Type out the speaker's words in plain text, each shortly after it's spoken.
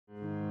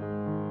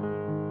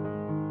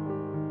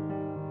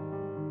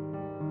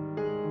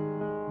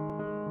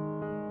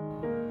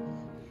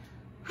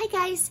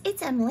guys,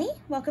 it's Emily.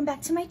 Welcome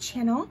back to my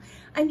channel.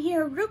 I'm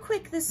here real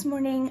quick this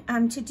morning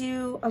to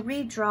do a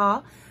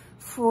redraw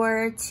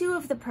for two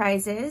of the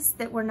prizes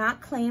that were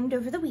not claimed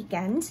over the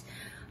weekend.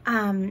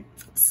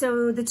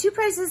 So the two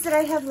prizes that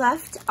I have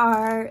left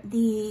are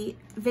the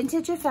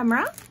vintage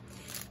ephemera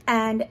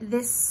and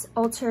this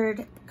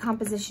altered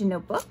composition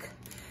notebook.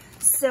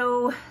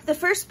 So the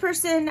first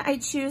person I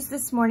choose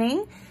this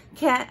morning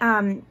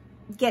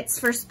gets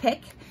first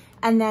pick,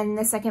 and then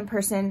the second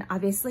person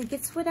obviously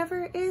gets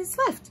whatever is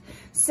left.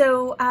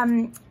 So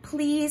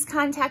please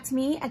contact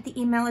me at the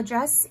email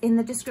address in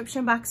the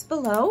description box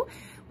below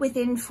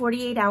within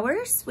 48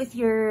 hours with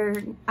your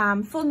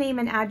full name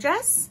and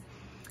address.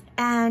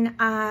 And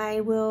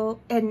I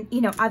will, and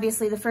you know,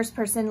 obviously the first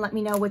person, let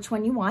me know which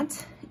one you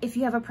want if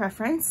you have a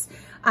preference.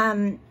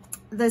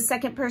 The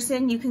second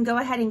person, you can go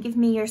ahead and give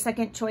me your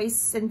second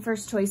choice and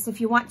first choice if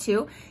you want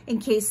to, in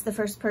case the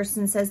first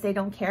person says they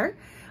don't care.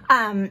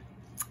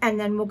 And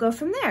then we'll go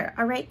from there.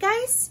 All right,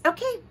 guys?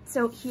 Okay,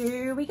 so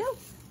here we go.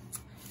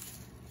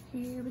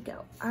 Here we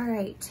go. All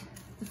right,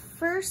 the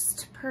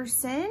first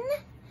person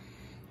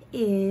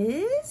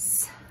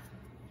is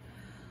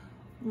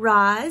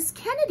Roz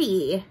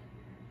Kennedy.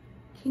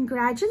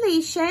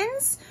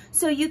 Congratulations.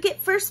 So you get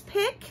first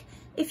pick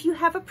if you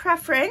have a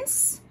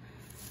preference.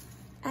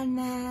 And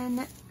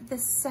then the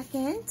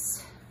second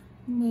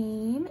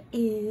name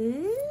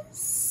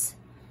is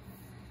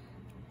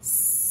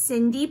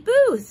Cindy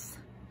Booth.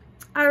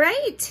 All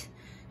right,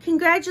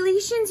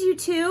 congratulations, you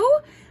two.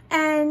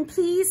 And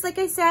please, like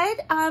I said,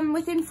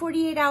 within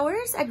 48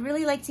 hours, I'd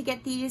really like to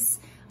get these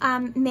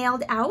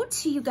mailed out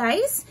to you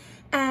guys.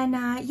 And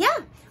yeah,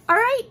 all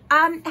right,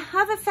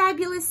 have a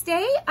fabulous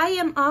day. I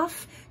am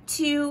off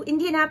to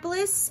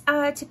Indianapolis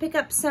to pick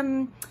up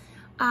some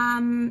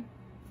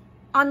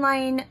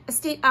online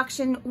estate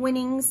auction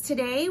winnings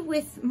today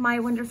with my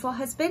wonderful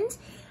husband.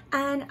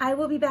 And I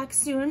will be back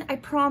soon. I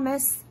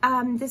promise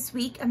this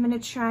week I'm gonna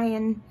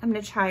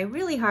try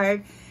really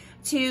hard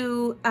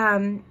to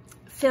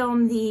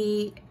film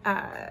the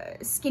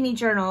skinny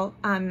journal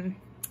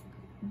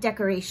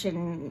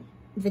decoration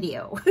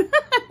video.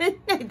 I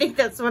think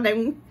that's what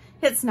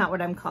it's not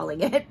what I'm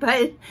calling it,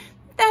 but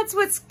that's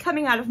what's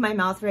coming out of my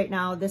mouth right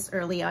now this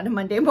early on a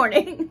Monday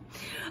morning.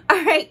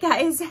 All right,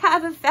 guys,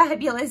 have a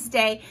fabulous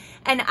day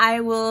and I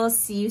will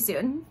see you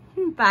soon.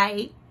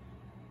 Bye.